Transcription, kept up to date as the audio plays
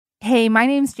Hey, my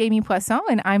name's Jamie Poisson,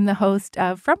 and I'm the host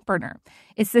of Front Burner.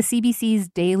 It's the CBC's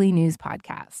daily news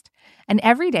podcast. And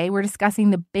every day we're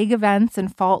discussing the big events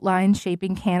and fault lines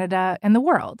shaping Canada and the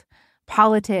world.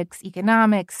 Politics,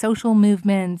 economics, social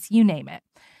movements, you name it.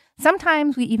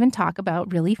 Sometimes we even talk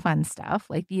about really fun stuff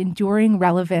like the enduring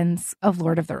relevance of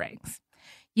Lord of the Rings.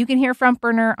 You can hear Front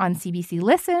Burner on CBC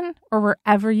Listen or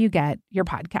wherever you get your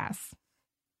podcasts.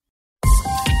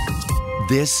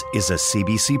 This is a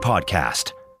CBC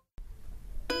podcast.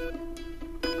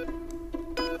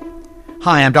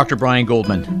 Hi, I'm Dr. Brian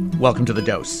Goldman. Welcome to The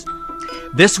Dose.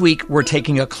 This week, we're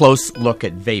taking a close look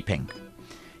at vaping.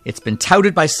 It's been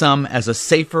touted by some as a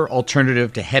safer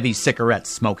alternative to heavy cigarette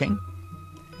smoking.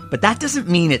 But that doesn't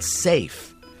mean it's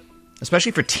safe,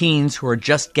 especially for teens who are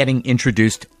just getting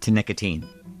introduced to nicotine.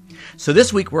 So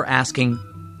this week, we're asking,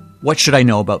 what should I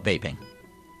know about vaping?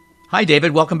 Hi,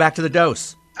 David. Welcome back to The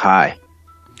Dose. Hi.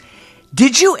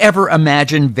 Did you ever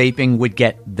imagine vaping would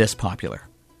get this popular?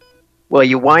 Well,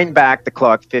 you wind back the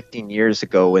clock 15 years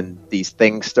ago when these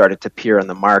things started to appear on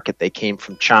the market. They came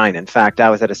from China. In fact, I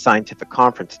was at a scientific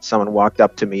conference and someone walked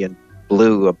up to me and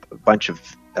blew a bunch of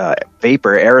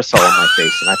vapor aerosol in my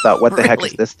face. And I thought, what the heck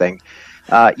is this thing?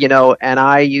 And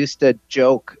I used to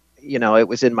joke, it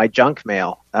was in my junk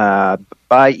mail,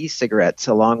 buy e-cigarettes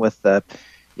along with the,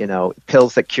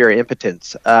 pills that cure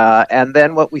impotence. And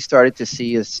then what we started to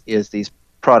see is these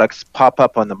products pop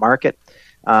up on the market.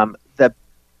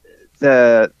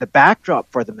 The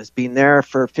backdrop for them has been there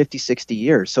for 50, 60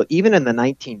 years. So even in the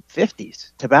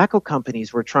 1950s, tobacco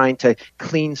companies were trying to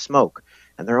clean smoke.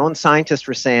 And their own scientists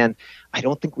were saying, I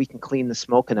don't think we can clean the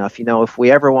smoke enough. If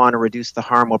we ever want to reduce the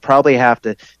harm, we'll probably have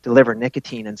to deliver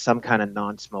nicotine in some kind of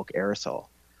non-smoke aerosol.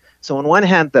 So on one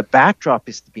hand, the backdrop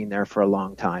has been there for a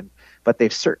long time, but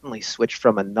they've certainly switched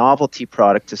from a novelty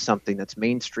product to something that's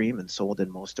mainstream and sold in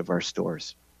most of our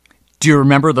stores. Do you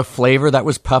remember the flavor that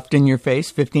was puffed in your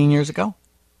face 15 years ago?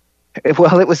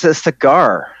 Well, it was a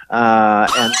cigar.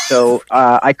 And so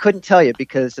I couldn't tell you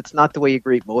because it's not the way you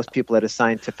greet most people at a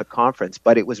scientific conference.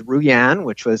 But it was Ruyan,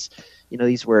 which was,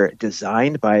 these were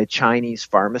designed by a Chinese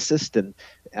pharmacist.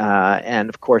 And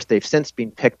of course, they've since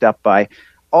been picked up by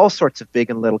all sorts of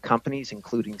big and little companies,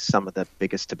 including some of the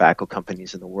biggest tobacco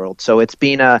companies in the world. So it's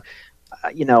been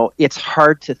it's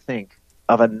hard to think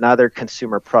of another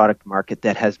consumer product market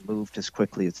that has moved as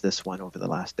quickly as this one over the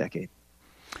last decade.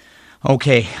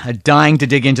 Okay, dying to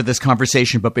dig into this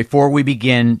conversation, but before we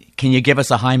begin, can you give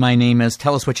us a hi, my name is,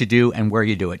 tell us what you do and where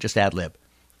you do it, just ad lib.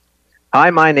 Hi,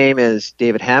 my name is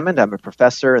David Hammond. I'm a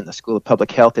professor in the School of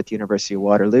Public Health at the University of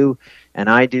Waterloo, and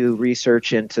I do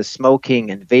research into smoking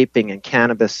and vaping and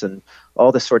cannabis and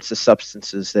all the sorts of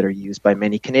substances that are used by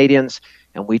many Canadians,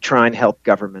 and we try and help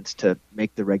governments to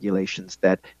make the regulations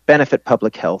that benefit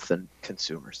public health and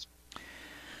consumers.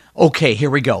 Okay, here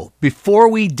we go. Before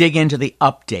we dig into the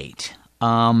update,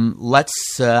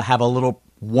 let's have a little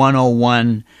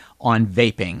 101 on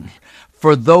vaping.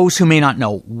 For those who may not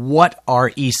know, what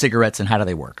are e-cigarettes and how do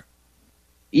they work?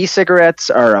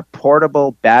 E-cigarettes are a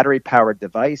portable battery-powered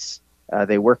device.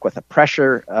 They work with a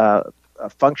pressure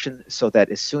function so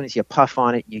that as soon as you puff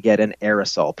on it, you get an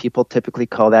aerosol. People typically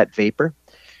call that vapor.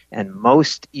 And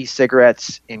most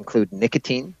e-cigarettes include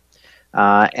nicotine.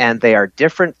 And they are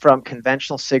different from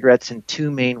conventional cigarettes in two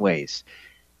main ways.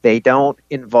 They don't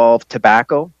involve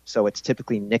tobacco, so it's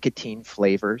typically nicotine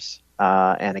flavors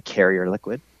and a carrier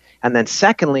liquid. And then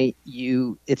secondly,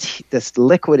 this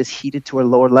liquid is heated to a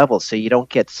lower level, so you don't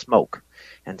get smoke.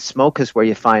 And smoke is where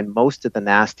you find most of the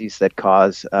nasties that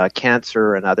cause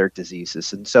cancer and other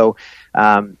diseases. And so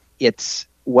it's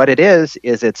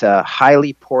a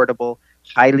highly portable,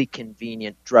 highly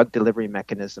convenient drug delivery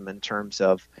mechanism in terms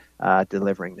of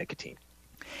delivering nicotine.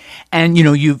 And,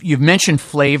 you've mentioned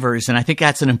flavors, and I think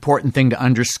that's an important thing to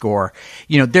underscore.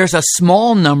 There's a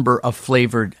small number of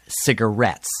flavored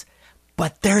cigarettes,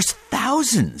 but there's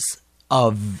thousands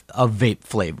of vape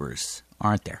flavors,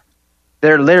 aren't there?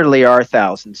 There literally are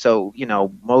thousands. So,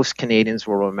 most Canadians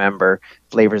will remember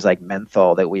flavors like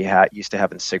menthol that we used to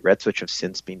have in cigarettes, which have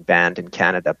since been banned in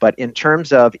Canada. But in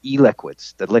terms of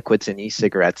e-liquids, the liquids in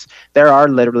e-cigarettes, there are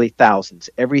literally thousands.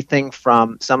 Everything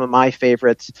from some of my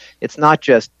favorites, it's not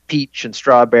just peach and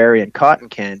strawberry and cotton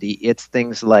candy. It's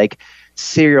things like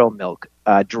cereal milk,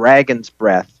 dragon's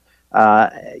breath,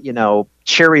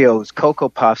 Cheerios, Cocoa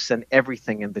Puffs, and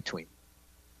everything in between.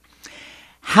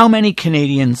 How many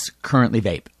Canadians currently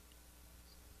vape?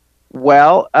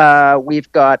 Well,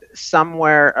 we've got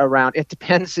somewhere around, it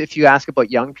depends if you ask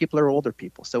about young people or older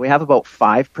people. So we have about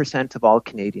 5% of all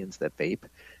Canadians that vape.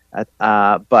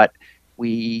 But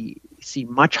we see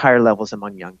much higher levels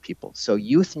among young people. So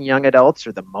youth and young adults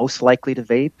are the most likely to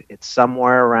vape. It's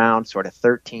somewhere around sort of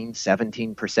 13,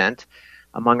 17%.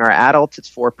 Among our adults, it's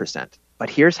 4%. But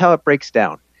here's how it breaks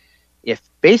down. If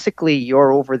basically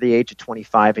you're over the age of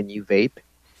 25 and you vape,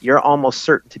 you're almost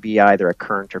certain to be either a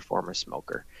current or former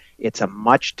smoker. It's a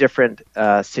much different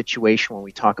situation when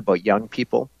we talk about young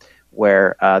people,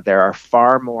 where there are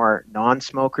far more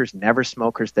non-smokers, never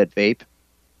smokers that vape.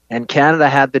 And Canada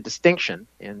had the distinction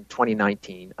in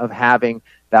 2019 of having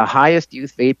the highest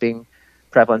youth vaping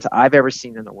prevalence I've ever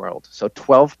seen in the world. So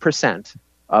 12%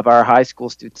 of our high school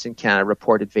students in Canada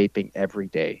reported vaping every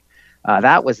day.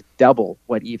 That was double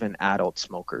what even adult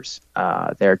smokers,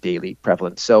 their daily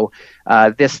prevalence. So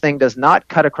this thing does not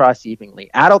cut across evenly.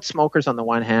 Adult smokers on the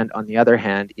one hand, on the other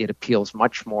hand, it appeals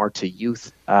much more to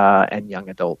youth and young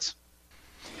adults.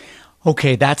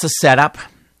 Okay, that's a setup.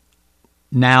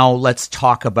 Now let's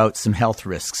talk about some health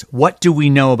risks. What do we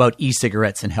know about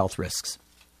e-cigarettes and health risks?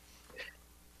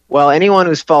 Well, anyone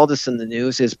who's followed us in the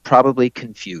news is probably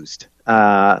confused.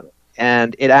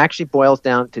 And it actually boils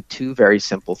down to two very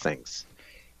simple things.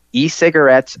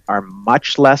 E-cigarettes are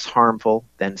much less harmful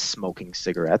than smoking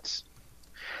cigarettes,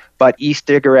 but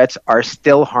e-cigarettes are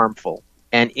still harmful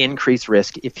and increase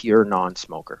risk if you're a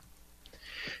non-smoker.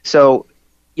 So,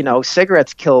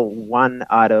 cigarettes kill 1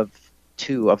 out of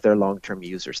 2 of their long-term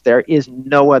users. There is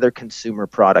no other consumer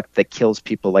product that kills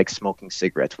people like smoking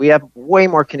cigarettes. We have way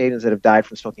more Canadians that have died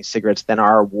from smoking cigarettes than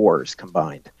our wars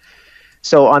combined.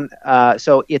 So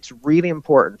it's really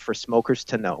important for smokers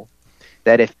to know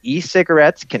that if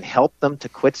e-cigarettes can help them to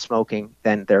quit smoking,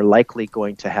 then they're likely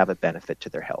going to have a benefit to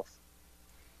their health.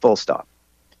 Full stop.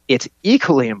 It's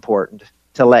equally important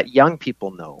to let young people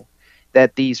know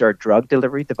that these are drug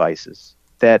delivery devices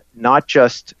that not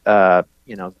just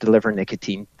deliver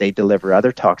nicotine, they deliver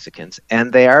other toxicants,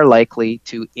 and they are likely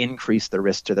to increase the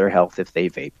risk to their health if they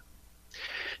vape.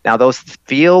 Now, those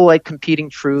feel like competing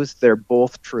truths. They're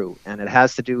both true, and it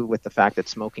has to do with the fact that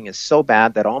smoking is so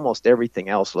bad that almost everything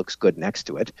else looks good next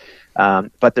to it.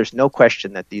 But there's no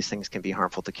question that these things can be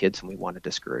harmful to kids, and we want to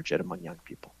discourage it among young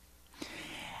people.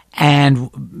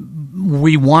 And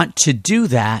we want to do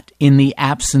that in the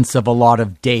absence of a lot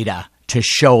of data to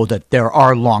show that there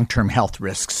are long-term health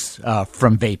risks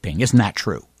from vaping. Isn't that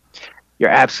true? You're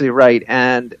absolutely right.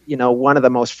 And, one of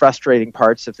the most frustrating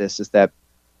parts of this is that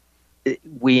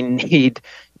we need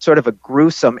sort of a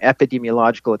gruesome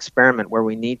epidemiological experiment where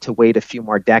we need to wait a few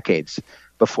more decades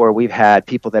before we've had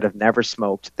people that have never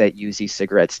smoked that use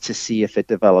e-cigarettes to see if it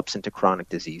develops into chronic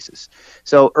diseases.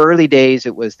 So early days,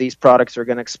 it was these products are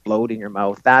going to explode in your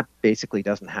mouth. That basically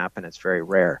doesn't happen. It's very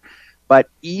rare. But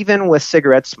even with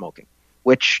cigarette smoking,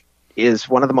 which is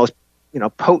one of the most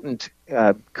potent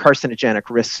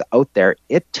carcinogenic risks out there,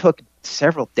 it took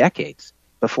several decades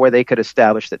before they could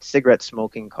establish that cigarette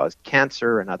smoking caused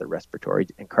cancer and other respiratory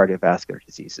and cardiovascular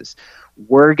diseases.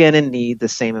 We're going to need the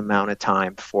same amount of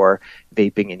time for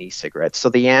vaping and e-cigarettes. So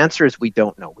the answer is we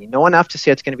don't know. We know enough to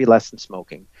say it's going to be less than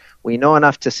smoking. We know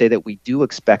enough to say that we do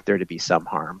expect there to be some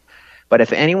harm. But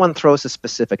if anyone throws a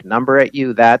specific number at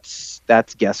you, that's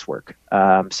guesswork.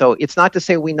 So it's not to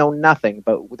say we know nothing,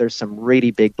 but there's some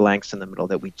really big blanks in the middle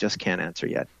that we just can't answer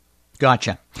yet.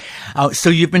 Gotcha. So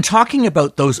you've been talking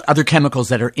about those other chemicals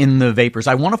that are in the vapors.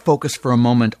 I want to focus for a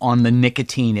moment on the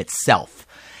nicotine itself.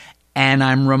 And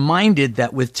I'm reminded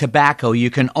that with tobacco,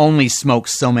 you can only smoke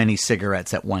so many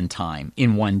cigarettes at one time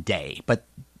in one day. But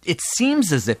it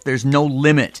seems as if there's no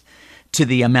limit to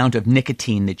the amount of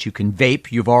nicotine that you can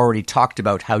vape. You've already talked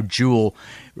about how Juul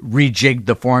rejigged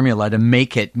the formula to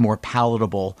make it more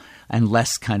palatable and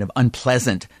less kind of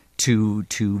unpleasant to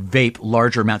vape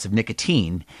larger amounts of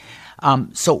nicotine.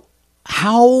 So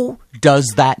how does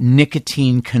that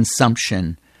nicotine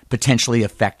consumption potentially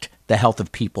affect the health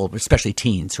of people, especially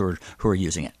teens who are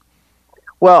using it?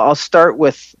 Well, I'll start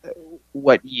with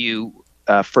what you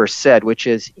first said, which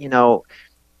is,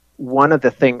 one of the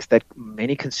things that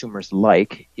many consumers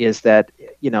like is that,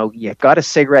 you've got a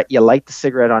cigarette, you light the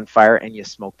cigarette on fire, and you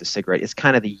smoke the cigarette. It's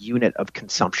kind of the unit of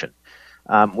consumption.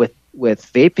 With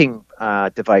vaping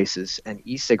devices and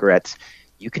e-cigarettes,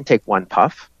 you can take one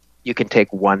puff. You can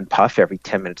take one puff every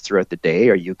 10 minutes throughout the day,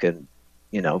 or you can,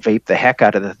 vape the heck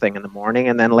out of the thing in the morning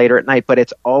and then later at night, but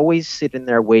it's always sitting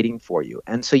there waiting for you.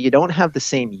 And so you don't have the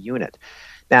same unit.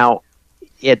 Now,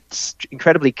 it's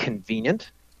incredibly convenient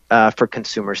for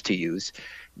consumers to use.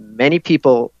 Many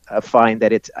people find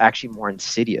that it's actually more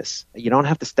insidious. You don't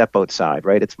have to step outside,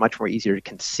 right? It's much more easier to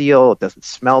conceal. It doesn't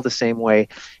smell the same way.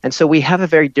 And so we have a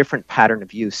very different pattern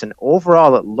of use. And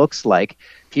overall, it looks like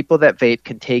people that vape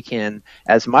can take in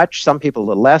as much, some people a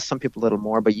little less, some people a little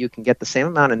more, but you can get the same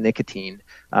amount of nicotine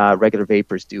regular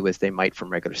vapors do as they might from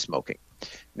regular smoking.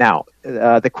 Now,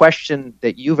 the question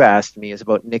that you've asked me is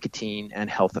about nicotine and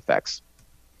health effects.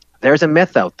 There's a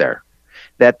myth out there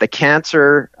that the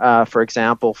cancer, for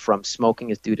example, from smoking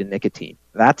is due to nicotine.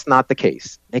 That's not the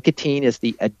case. Nicotine is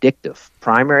the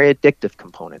primary addictive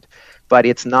component, but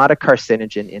it's not a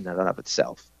carcinogen in and of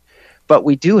itself. But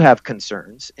we do have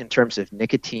concerns in terms of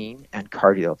nicotine and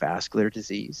cardiovascular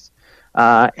disease.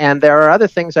 And there are other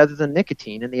things other than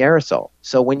nicotine in the aerosol.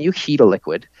 So when you heat a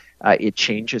liquid, it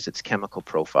changes its chemical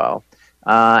profile.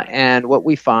 And what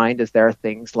we find is there are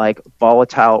things like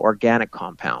volatile organic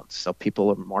compounds. So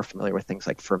people are more familiar with things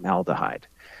like formaldehyde.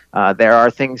 There are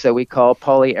things that we call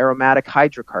polyaromatic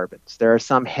hydrocarbons. There are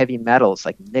some heavy metals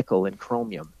like nickel and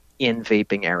chromium in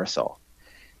vaping aerosol,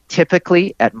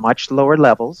 typically at much lower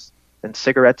levels than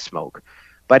cigarette smoke.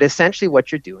 But essentially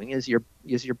what you're doing is you're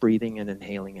breathing and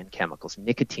inhaling in chemicals,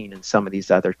 nicotine and some of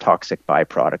these other toxic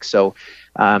byproducts. So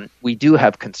we do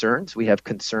have concerns. We have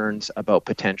concerns about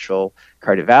potential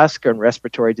cardiovascular and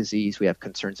respiratory disease. We have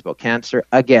concerns about cancer.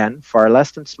 Again, far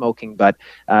less than smoking, but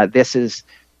this is,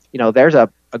 there's a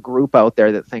group out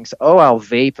there that thinks, oh, I'll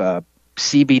vape a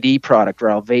CBD product or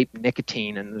I'll vape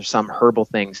nicotine and there's some herbal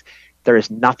things. There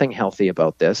is nothing healthy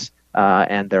about this,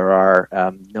 and there are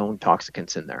known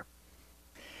toxicants in there.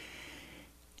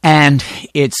 And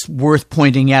it's worth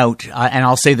pointing out, and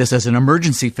I'll say this as an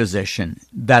emergency physician,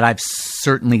 that I've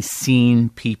certainly seen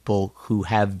people who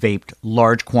have vaped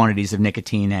large quantities of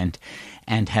nicotine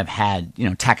and have had,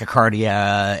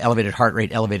 tachycardia, elevated heart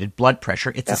rate, elevated blood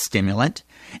pressure. It's a stimulant.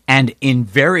 And in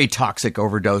very toxic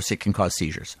overdose, it can cause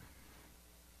seizures.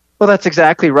 Well, that's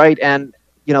exactly right. And,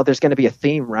 there's going to be a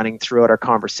theme running throughout our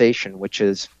conversation, which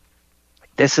is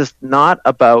this is not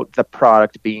about the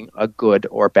product being a good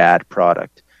or bad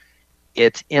product.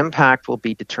 Its impact will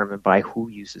be determined by who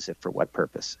uses it for what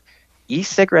purpose.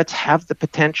 E-cigarettes have the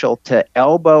potential to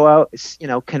elbow out,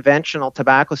 conventional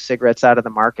tobacco cigarettes out of the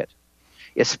market,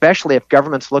 especially if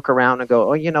governments look around and go,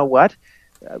 oh, you know what?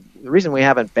 The reason we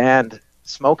haven't banned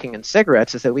smoking and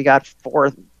cigarettes is that we got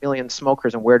 4 million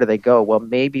smokers, and where do they go? Well,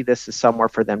 maybe this is somewhere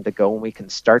for them to go, and we can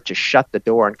start to shut the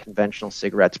door on conventional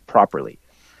cigarettes properly.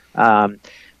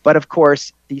 But of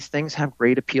course, these things have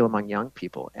great appeal among young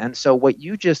people. And so what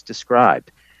you just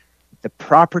described, the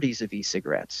properties of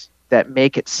e-cigarettes that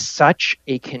make it such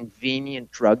a convenient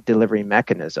drug delivery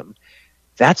mechanism,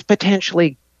 that's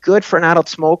potentially good for an adult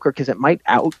smoker because it might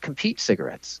outcompete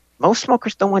cigarettes. Most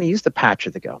smokers don't want to use the patch or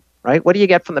the gum, right? What do you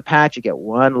get from the patch? You get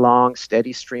one long,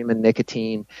 steady stream of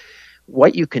nicotine.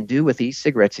 What you can do with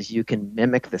e-cigarettes is you can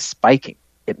mimic the spiking.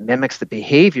 It mimics the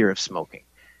behavior of smoking.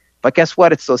 But guess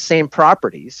what? It's those same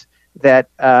properties that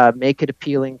make it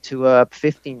appealing to a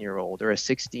 15-year-old or a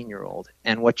 16-year-old.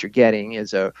 And what you're getting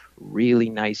is a really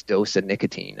nice dose of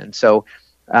nicotine. And so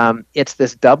it's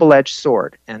this double-edged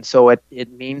sword. And so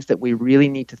it means that we really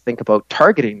need to think about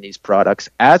targeting these products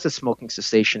as a smoking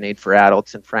cessation aid for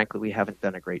adults. And frankly, we haven't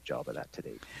done a great job of that to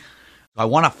date. I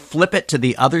want to flip it to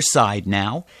the other side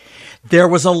now. There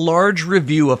was a large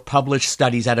review of published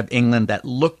studies out of England that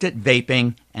looked at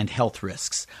vaping and health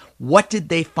risks. What did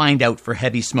they find out for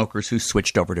heavy smokers who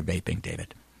switched over to vaping,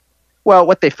 David? Well,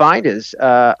 what they find is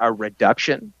a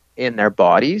reduction in their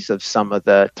bodies of some of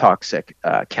the toxic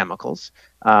chemicals.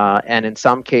 And in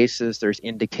some cases, there's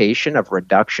indication of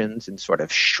reductions in sort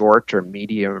of short or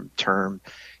medium term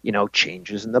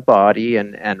changes in the body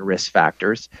and risk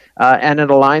factors. And it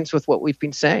aligns with what we've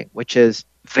been saying, which is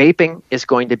vaping is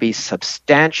going to be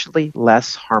substantially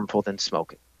less harmful than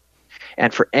smoking.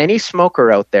 And for any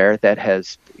smoker out there that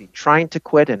has been trying to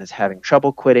quit and is having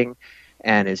trouble quitting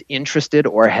and is interested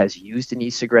or has used an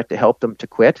e-cigarette to help them to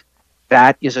quit,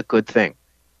 that is a good thing.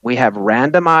 We have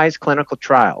randomized clinical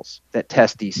trials that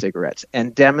test e-cigarettes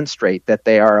and demonstrate that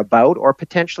they are about or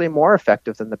potentially more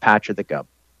effective than the patch or the gum.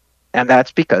 And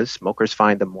that's because smokers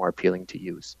find them more appealing to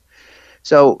use.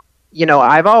 So,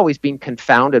 I've always been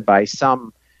confounded by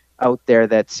some out there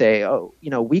that say,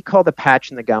 we call the patch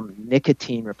and the gum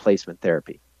nicotine replacement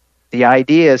therapy. The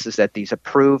idea is that these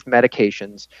approved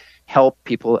medications help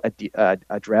people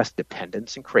address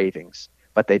dependence and cravings,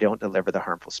 but they don't deliver the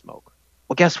harmful smoke.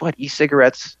 Well, guess what?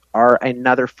 E-cigarettes are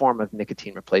another form of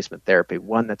nicotine replacement therapy,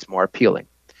 one that's more appealing.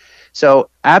 So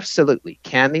absolutely,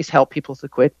 can these help people to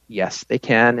quit? Yes, they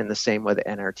can, in the same way that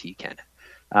NRT can.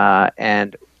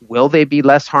 And will they be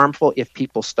less harmful if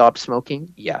people stop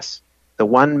smoking? Yes. The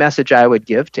one message I would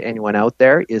give to anyone out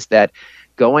there is that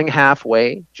going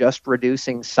halfway, just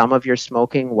reducing some of your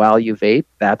smoking while you vape,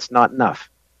 that's not enough.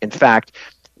 In fact,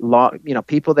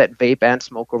 people that vape and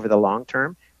smoke over the long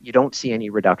term, you don't see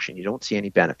any reduction. You don't see any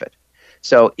benefit.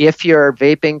 So if you're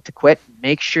vaping to quit,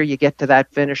 make sure you get to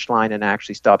that finish line and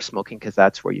actually stop smoking, because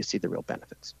that's where you see the real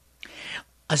benefits.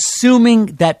 Assuming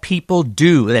that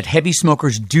that heavy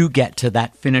smokers do get to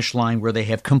that finish line where they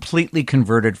have completely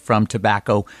converted from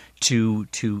tobacco to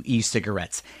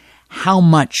e-cigarettes, how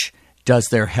much does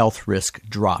their health risk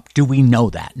drop? Do we know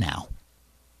that now?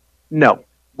 No,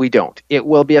 we don't. It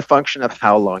will be a function of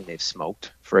how long they've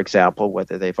smoked. For example,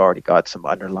 whether they've already got some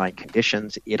underlying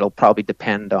conditions. It'll probably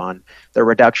depend on the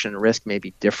reduction in risk may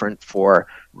be different for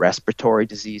respiratory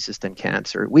diseases than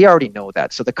cancer. We already know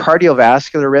that. So the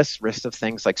cardiovascular risks of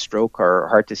things like stroke or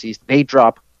heart disease, they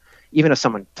drop. Even if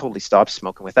someone totally stops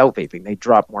smoking without vaping, they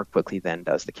drop more quickly than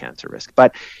does the cancer risk.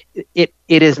 But it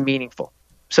is meaningful.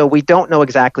 So we don't know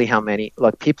exactly how many.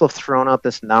 Look, people have thrown out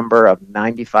this number of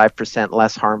 95%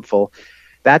 less harmful.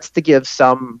 That's to give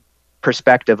some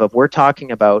perspective of we're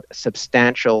talking about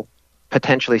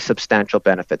potentially substantial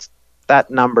benefits. That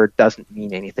number doesn't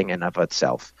mean anything in of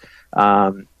itself.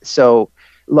 So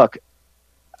look,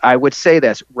 I would say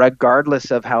this,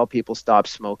 regardless of how people stop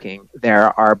smoking,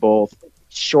 there are both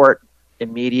short,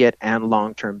 immediate, and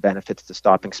long-term benefits to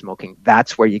stopping smoking.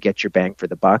 That's where you get your bang for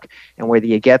the buck. And whether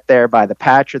you get there by the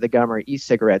patch or the gum or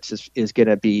e-cigarettes is going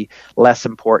to be less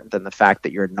important than the fact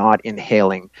that you're not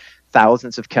inhaling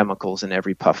thousands of chemicals in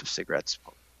every puff of cigarette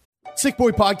smoke. Sick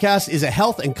Boy Podcast is a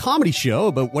health and comedy show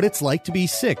about what it's like to be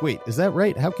sick. Wait, is that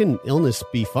right? How can illness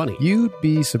be funny? You'd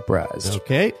be surprised.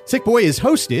 Okay. Sick Boy is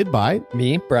hosted by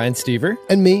me, Brian Stever,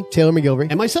 and me, Taylor McGilvery,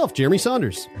 and myself, Jeremy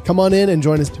Saunders. Come on in and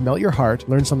join us to melt your heart,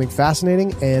 learn something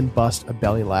fascinating, and bust a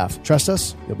belly laugh. Trust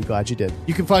us, you'll be glad you did.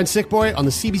 You can find Sick Boy on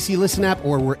the CBC Listen app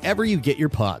or wherever you get your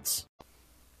pods.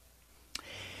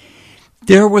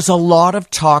 There was a lot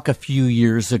of talk a few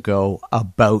years ago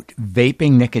about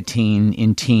vaping nicotine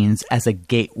in teens as a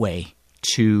gateway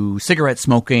to cigarette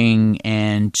smoking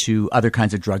and to other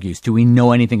kinds of drug use. Do we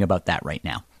know anything about that right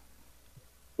now?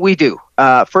 We do.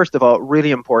 First of all,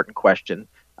 really important question.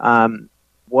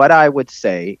 What I would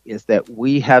say is that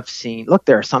we have seen, look,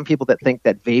 there are some people that think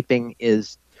that vaping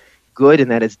is good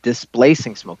and that it's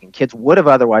displacing smoking. Kids would have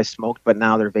otherwise smoked, but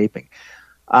now they're vaping.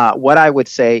 What I would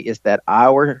say is that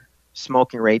our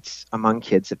smoking rates among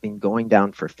kids have been going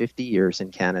down for 50 years in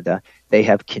Canada. They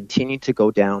have continued to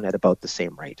go down at about the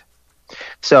same rate.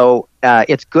 So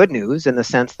it's good news in the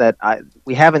sense that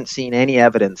we haven't seen any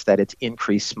evidence that it's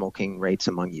increased smoking rates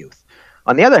among youth.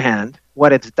 On the other hand,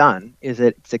 what it's done is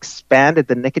it's expanded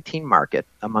the nicotine market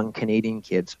among Canadian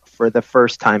kids for the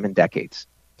first time in decades.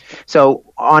 So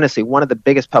honestly, one of the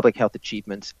biggest public health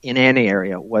achievements in any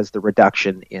area was the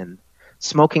reduction in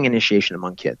smoking initiation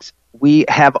among kids. We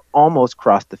have almost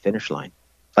crossed the finish line.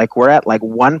 Like we're at like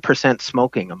 1%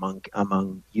 smoking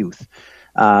among youth.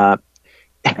 And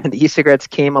e-cigarettes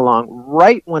came along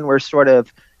right when we're sort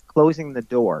of closing the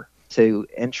door to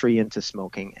entry into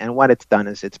smoking. And what it's done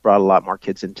is it's brought a lot more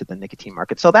kids into the nicotine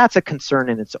market. So that's a concern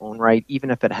in its own right,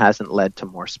 even if it hasn't led to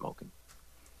more smoking.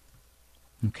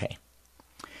 Okay.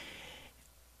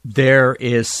 There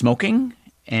is smoking,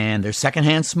 and there's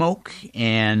secondhand smoke,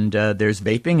 and there's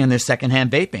vaping, and there's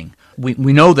secondhand vaping.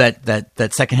 We know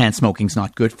that secondhand smoking is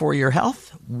not good for your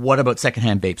health. What about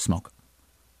secondhand vape smoke?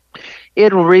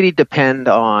 It'll really depend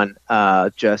on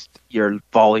just your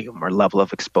volume or level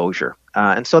of exposure.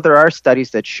 And so there are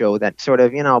studies that show that sort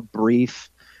of, brief,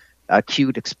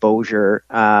 acute exposure,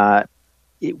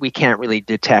 we can't really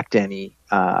detect any,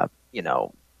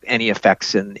 any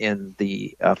effects in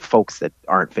the folks that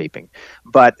aren't vaping.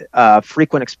 But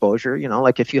frequent exposure,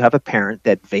 like if you have a parent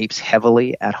that vapes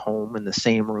heavily at home in the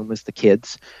same room as the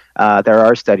kids, there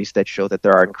are studies that show that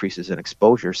there are increases in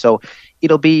exposure. So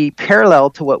it'll be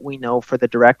parallel to what we know for the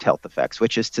direct health effects,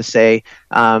 which is to say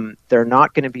they're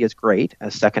not going to be as great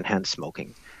as secondhand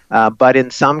smoking. But in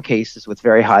some cases with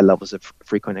very high levels of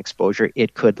frequent exposure,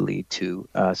 it could lead to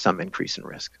some increase in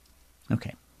risk.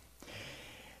 Okay.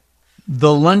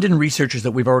 The London researchers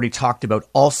that we've already talked about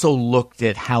also looked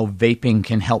at how vaping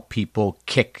can help people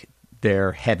kick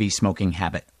their heavy smoking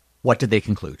habit. What did they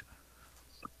conclude?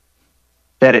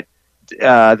 That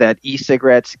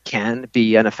e-cigarettes can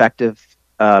be an effective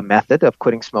method of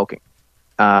quitting smoking.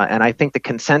 And I think the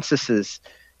consensus has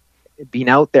been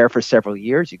out there for several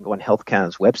years. You can go on Health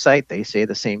Canada's website. They say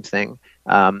the same thing.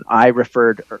 I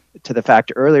referred to the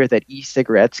fact earlier that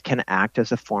e-cigarettes can act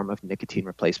as a form of nicotine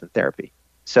replacement therapy.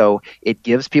 So it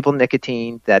gives people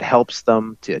nicotine that helps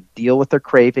them to deal with their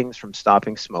cravings from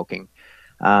stopping smoking.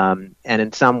 And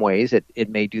in some ways, it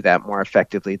may do that more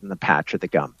effectively than the patch or the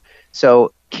gum.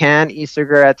 So can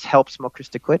e-cigarettes help smokers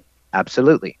to quit?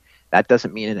 Absolutely. That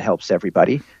doesn't mean it helps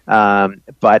everybody,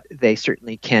 but they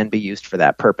certainly can be used for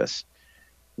that purpose.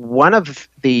 One of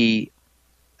the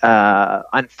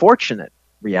unfortunate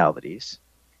realities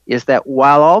is that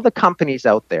while all the companies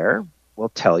out there will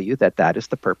tell you that that is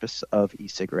the purpose of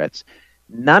e-cigarettes,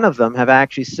 none of them have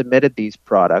actually submitted these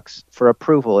products for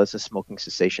approval as a smoking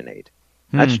cessation aid.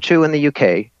 That's true in the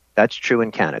UK. That's true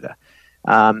in Canada.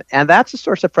 And that's a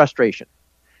source of frustration.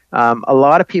 A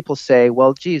lot of people say,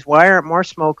 well, geez, why aren't more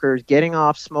smokers getting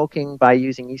off smoking by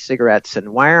using e-cigarettes,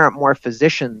 and why aren't more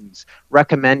physicians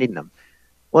recommending them?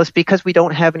 Well, it's because we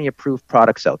don't have any approved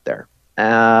products out there.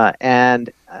 And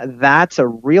that's a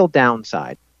real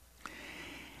downside.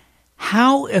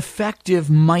 How effective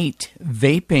might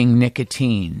vaping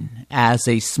nicotine as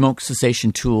a smoke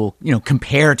cessation tool,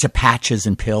 compare to patches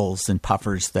and pills and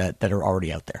puffers that are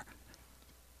already out there?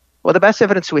 Well, the best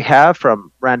evidence we have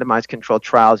from randomized controlled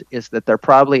trials is that they're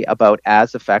probably about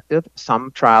as effective.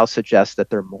 Some trials suggest that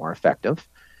they're more effective,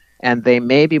 and they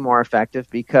may be more effective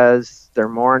because they're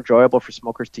more enjoyable for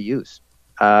smokers to use.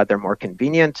 They're more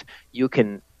convenient. You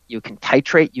can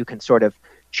titrate. You can sort of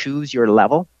choose your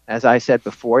level. As I said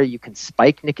before, you can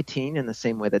spike nicotine in the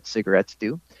same way that cigarettes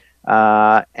do,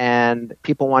 and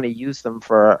people want to use them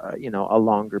for a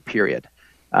longer period.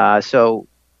 So,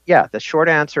 yeah, the short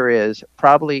answer is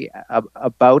probably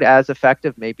about as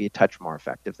effective, maybe a touch more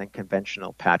effective than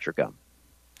conventional patch or gum.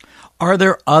 Are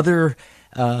there other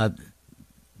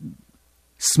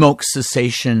smoke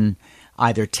cessation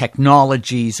either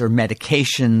technologies or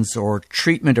medications or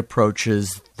treatment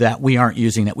approaches that we aren't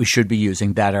using that we should be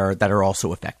using that are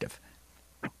also effective?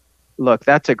 Look,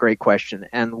 that's a great question.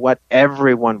 And what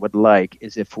everyone would like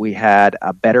is if we had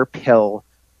a better pill,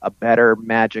 a better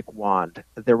magic wand.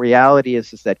 The reality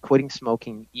is that quitting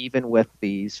smoking, even with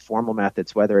these formal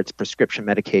methods, whether it's prescription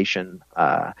medication,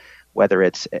 whether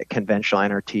it's conventional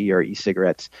NRT or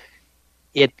e-cigarettes,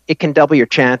 it can double your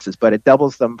chances, but it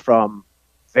doubles them from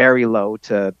very low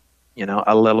to,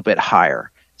 a little bit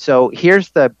higher. So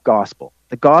here's the gospel.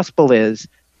 The gospel is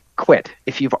quit.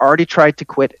 If you've already tried to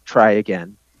quit, try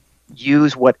again.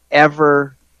 Use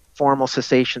whatever formal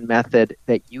cessation method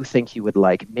that you think you would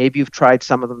like. Maybe you've tried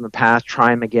some of them in the past.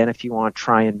 Try them again if you want.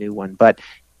 Try a new one. But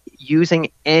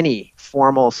using any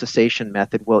formal cessation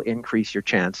method will increase your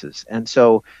chances. And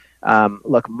so,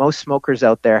 look, most smokers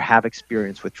out there have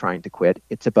experience with trying to quit.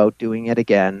 It's about doing it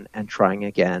again and trying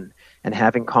again and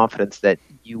having confidence that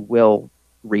you will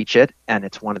reach it, and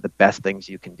it's one of the best things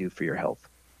you can do for your health.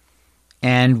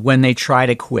 And when they try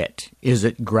to quit, is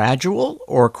it gradual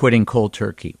or quitting cold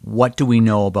turkey? What do we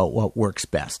know about what works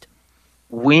best?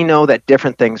 We know that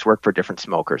different things work for different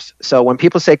smokers. So when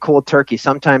people say cold turkey,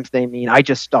 sometimes they mean I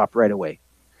just stop right away.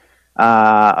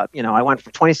 I went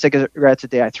from 20 cigarettes a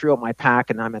day, I threw out my pack,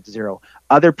 and I'm at 0.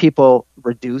 Other people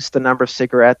reduce the number of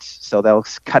cigarettes, so they'll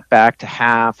cut back to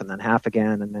half and then half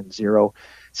again and then 0.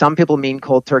 Some people mean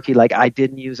cold turkey, like I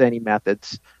didn't use any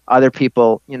methods. Other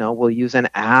people, will use an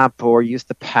app or use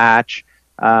the patch.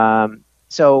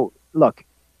 So look,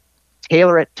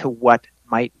 tailor it to what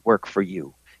might work for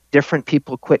you. Different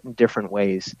people quit in different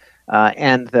ways.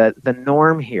 And the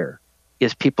norm here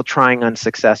is people trying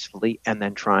unsuccessfully and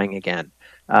then trying again.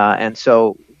 And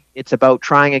so it's about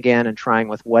trying again and trying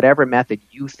with whatever method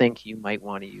you think you might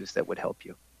want to use that would help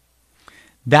you.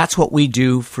 That's what we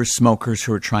do for smokers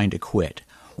who are trying to quit.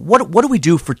 What do we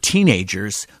do for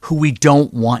teenagers who we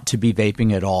don't want to be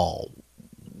vaping at all?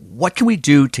 What can we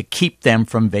do to keep them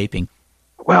from vaping?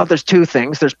 Well, there's two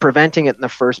things. There's preventing it in the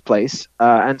first place.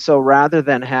 And so rather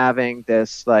than having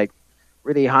this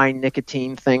really high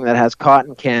nicotine thing that has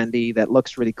cotton candy that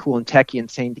looks really cool and techy and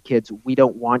saying to kids, we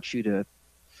don't want you to,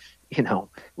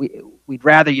 we'd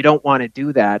rather you don't want to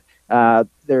do that.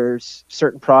 There's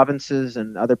certain provinces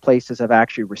and other places have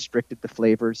actually restricted the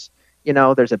flavors.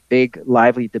 There's a big,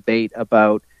 lively debate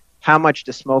about how much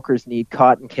do smokers need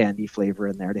cotton candy flavor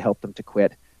in there to help them to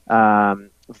quit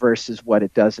versus what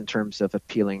it does in terms of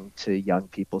appealing to young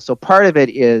people. So part of it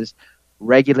is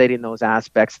regulating those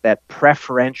aspects that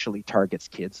preferentially targets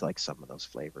kids, like some of those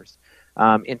flavors.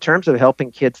 In terms of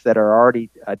helping kids that are already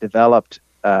developed,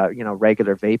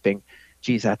 regular vaping,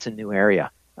 geez, that's a new area.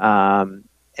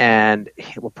 And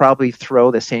we'll probably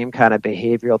throw the same kind of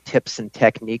behavioral tips and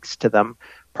techniques to them.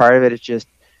 Part of it is just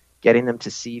getting them to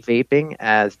see vaping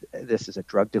as this is a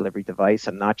drug delivery device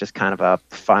and not just kind of a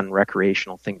fun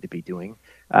recreational thing to be doing.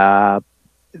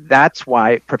 That's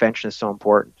why prevention is so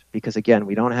important, because, again,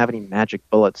 we don't have any magic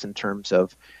bullets in terms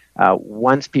of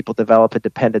once people develop a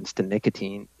dependence to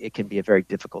nicotine, it can be a very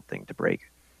difficult thing to break.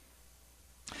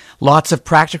 Lots of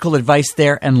practical advice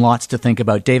there and lots to think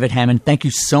about. David Hammond, thank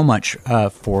you so much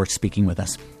for speaking with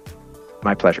us.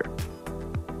 My pleasure.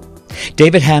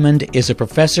 David Hammond is a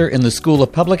professor in the School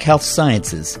of Public Health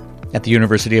Sciences at the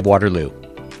University of Waterloo.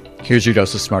 Here's your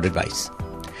dose of smart advice.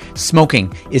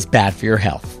 Smoking is bad for your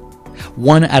health.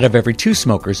 1 out of every 2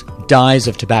 smokers dies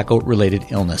of tobacco-related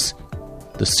illness.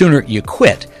 The sooner you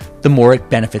quit, the more it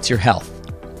benefits your health.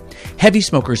 Heavy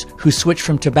smokers who switch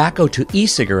from tobacco to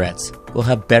e-cigarettes will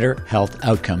have better health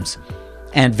outcomes.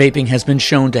 And vaping has been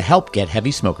shown to help get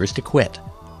heavy smokers to quit.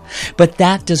 But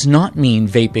that does not mean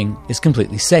vaping is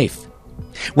completely safe.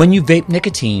 When you vape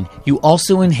nicotine, you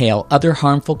also inhale other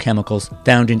harmful chemicals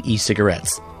found in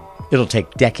e-cigarettes. It'll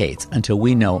take decades until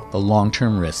we know the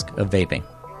long-term risk of vaping.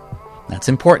 That's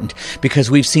important because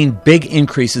we've seen big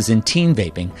increases in teen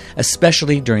vaping,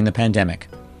 especially during the pandemic.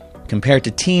 Compared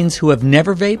to teens who have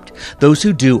never vaped, those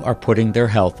who do are putting their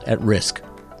health at risk.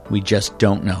 We just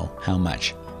don't know how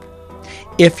much.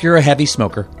 If you're a heavy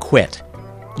smoker, quit.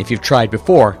 If you've tried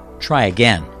before, try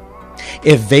again.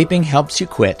 If vaping helps you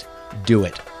quit, do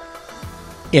it.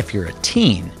 If you're a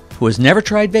teen who has never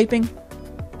tried vaping,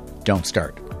 don't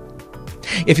start.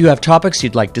 If you have topics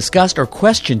you'd like discussed or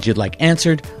questions you'd like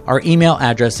answered, our email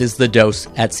address is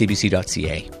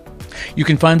thedose@cbc.ca. You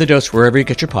can find The Dose wherever you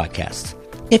get your podcasts.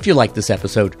 If you like this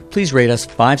episode, please rate us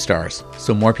 5 stars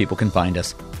so more people can find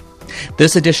us.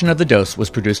 This edition of The Dose was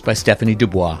produced by Stephanie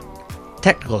Dubois.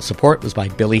 Technical support was by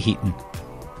Billy Heaton.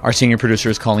 Our senior producer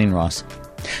is Colleen Ross.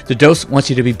 The Dose wants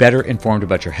you to be better informed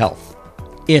about your health.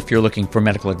 If you're looking for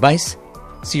medical advice,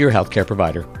 see your healthcare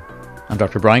provider. I'm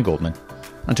Dr. Brian Goldman.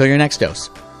 Until your next dose.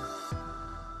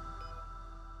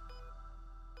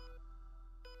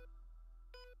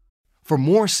 For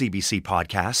more CBC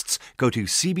podcasts, go to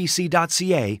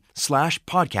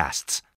cbc.ca/podcasts.